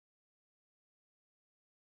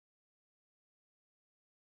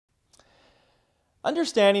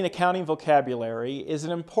Understanding accounting vocabulary is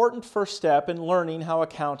an important first step in learning how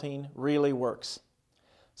accounting really works.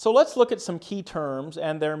 So let's look at some key terms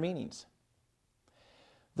and their meanings.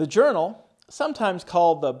 The journal, sometimes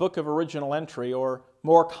called the Book of Original Entry or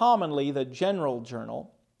more commonly the General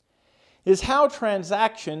Journal, is how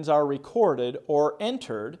transactions are recorded or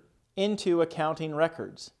entered into accounting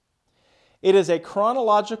records. It is a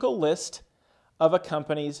chronological list of a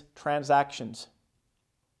company's transactions.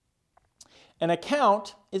 An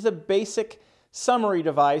account is a basic summary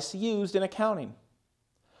device used in accounting.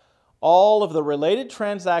 All of the related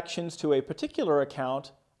transactions to a particular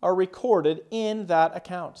account are recorded in that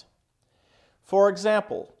account. For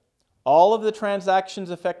example, all of the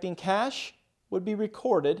transactions affecting cash would be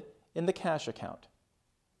recorded in the cash account.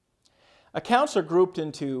 Accounts are grouped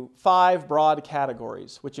into 5 broad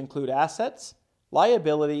categories, which include assets,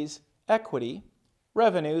 liabilities, equity,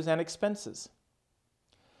 revenues, and expenses.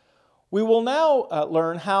 We will now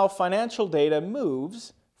learn how financial data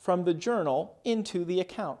moves from the journal into the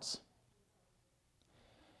accounts.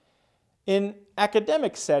 In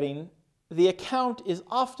academic setting, the account is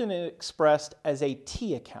often expressed as a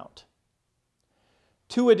T account.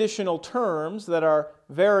 2 additional terms that are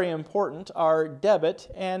very important are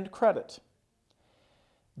debit and credit.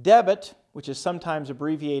 Debit, which is sometimes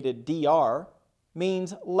abbreviated DR,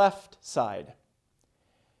 means left side.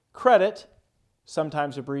 Credit,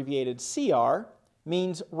 sometimes abbreviated CR,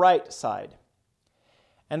 means right side.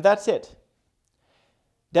 And that's it.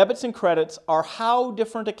 Debits and credits are how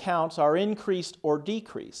different accounts are increased or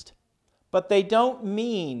decreased, but they don't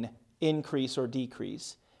mean increase or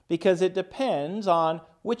decrease because it depends on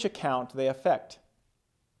which account they affect.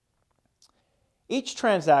 Each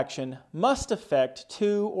transaction must affect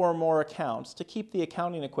 2 or more accounts to keep the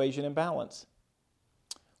accounting equation in balance.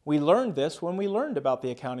 We learned this when we learned about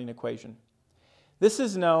the accounting equation. This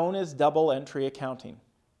is known as double entry accounting.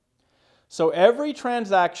 So every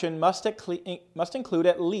transaction must include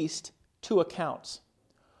at least 2 accounts.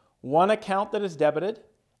 One account that is debited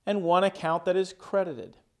and one account that is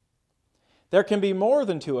credited. There can be more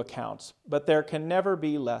than 2 accounts, but there can never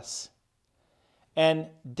be less. And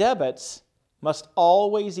debits must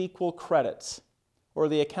always equal credits, or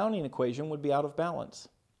the accounting equation would be out of balance.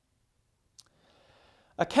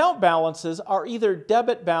 Account balances are either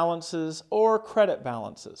debit balances or credit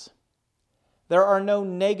balances. There are no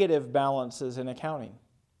negative balances in accounting.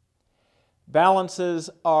 Balances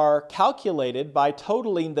are calculated by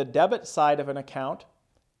totaling the debit side of an account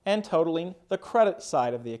and totaling the credit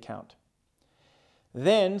side of the account.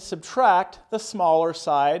 Then subtract the smaller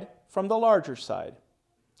side from the larger side.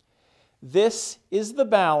 This is the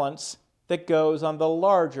balance that goes on the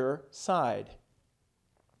larger side.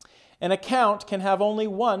 An account can have only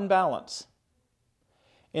one balance.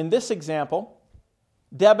 In this example,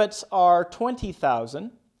 debits are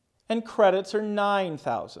 $20,000 and credits are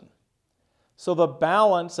 $9,000. So the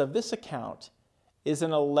balance of this account is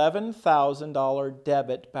an $11,000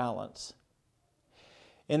 debit balance.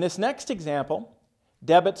 In this next example,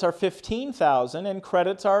 debits are $15,000 and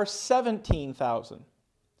credits are $17,000.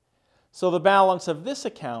 So the balance of this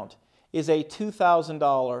account is a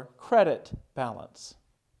 $2,000 credit balance.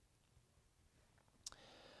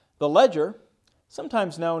 The ledger,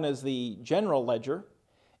 sometimes known as the general ledger,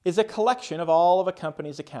 is a collection of all of a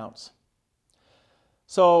company's accounts.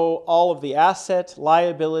 So all of the asset,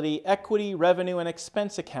 liability, equity, revenue, and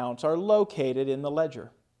expense accounts are located in the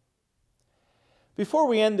ledger. Before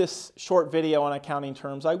we end this short video on accounting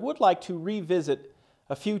terms, I would like to revisit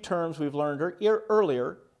a few terms we've learned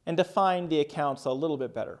earlier and define the accounts a little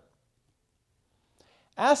bit better.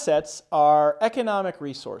 Assets are economic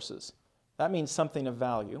resources, that means something of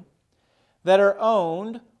value, that are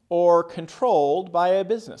owned or controlled by a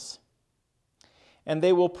business, and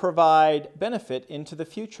they will provide benefit into the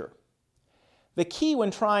future. The key when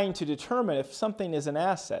trying to determine if something is an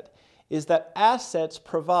asset is that assets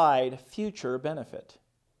provide future benefit.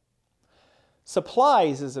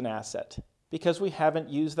 Supplies is an asset because we haven't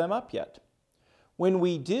used them up yet. When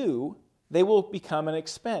we do, they will become an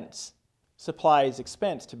expense, supplies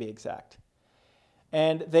expense to be exact,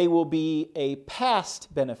 and they will be a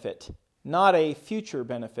past benefit, not a future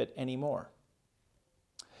benefit anymore.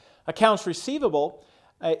 Accounts receivable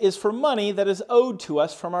is for money that is owed to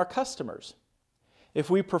us from our customers.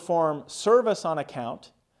 If we perform service on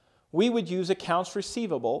account, we would use accounts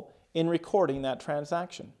receivable in recording that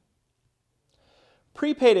transaction.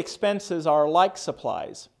 Prepaid expenses are like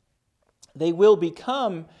supplies. They will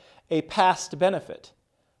become a past benefit,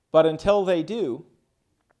 but until they do,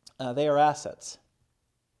 they are assets.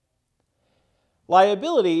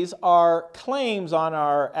 Liabilities are claims on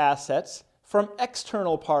our assets from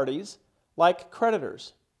external parties like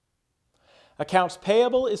creditors. Accounts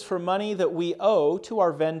payable is for money that we owe to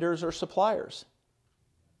our vendors or suppliers.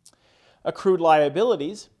 Accrued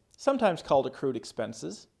liabilities, sometimes called accrued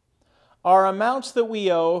expenses, are amounts that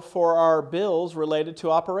we owe for our bills related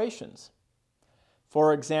to operations.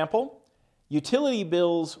 For example, utility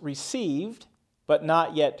bills received but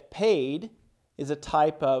not yet paid is a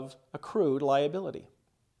type of accrued liability.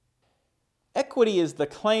 Equity is the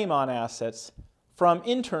claim on assets from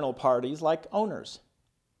internal parties like owners.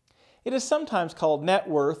 It is sometimes called net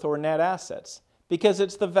worth or net assets because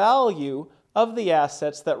it's the value of the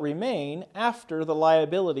assets that remain after the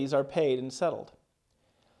liabilities are paid and settled.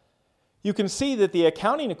 You can see that the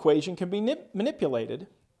accounting equation can be manipulated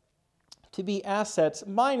to be assets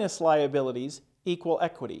minus liabilities equal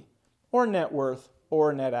equity, or net worth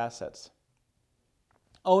or net assets.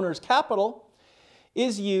 Owner's capital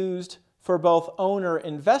is used for both owner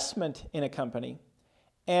investment in a company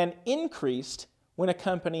and increased when a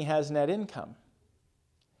company has net income.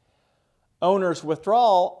 Owner's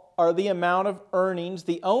withdrawal are the amount of earnings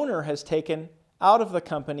the owner has taken out of the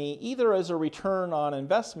company either as a return on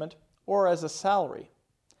investment or as a salary.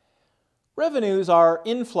 Revenues are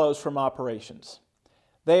inflows from operations.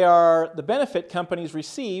 They are the benefit companies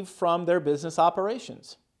receive from their business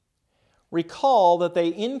operations. Recall that they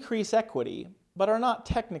increase equity, but are not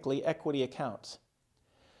technically equity accounts.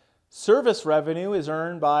 Service revenue is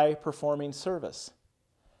earned by performing service.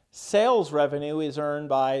 Sales revenue is earned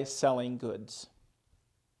by selling goods.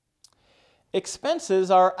 Expenses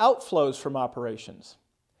are outflows from operations.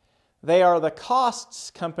 They are the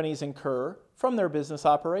costs companies incur from their business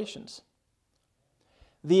operations.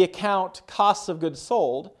 The account costs of goods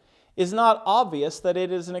sold is not obvious that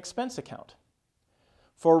it is an expense account.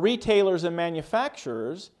 For retailers and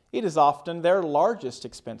manufacturers, it is often their largest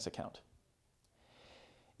expense account.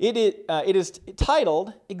 It is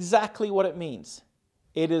titled exactly what it means.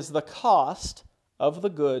 It is the cost of the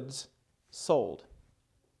goods sold.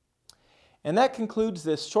 And that concludes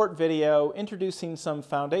this short video introducing some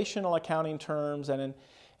foundational accounting terms and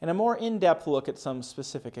a more in-depth look at some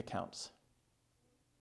specific accounts.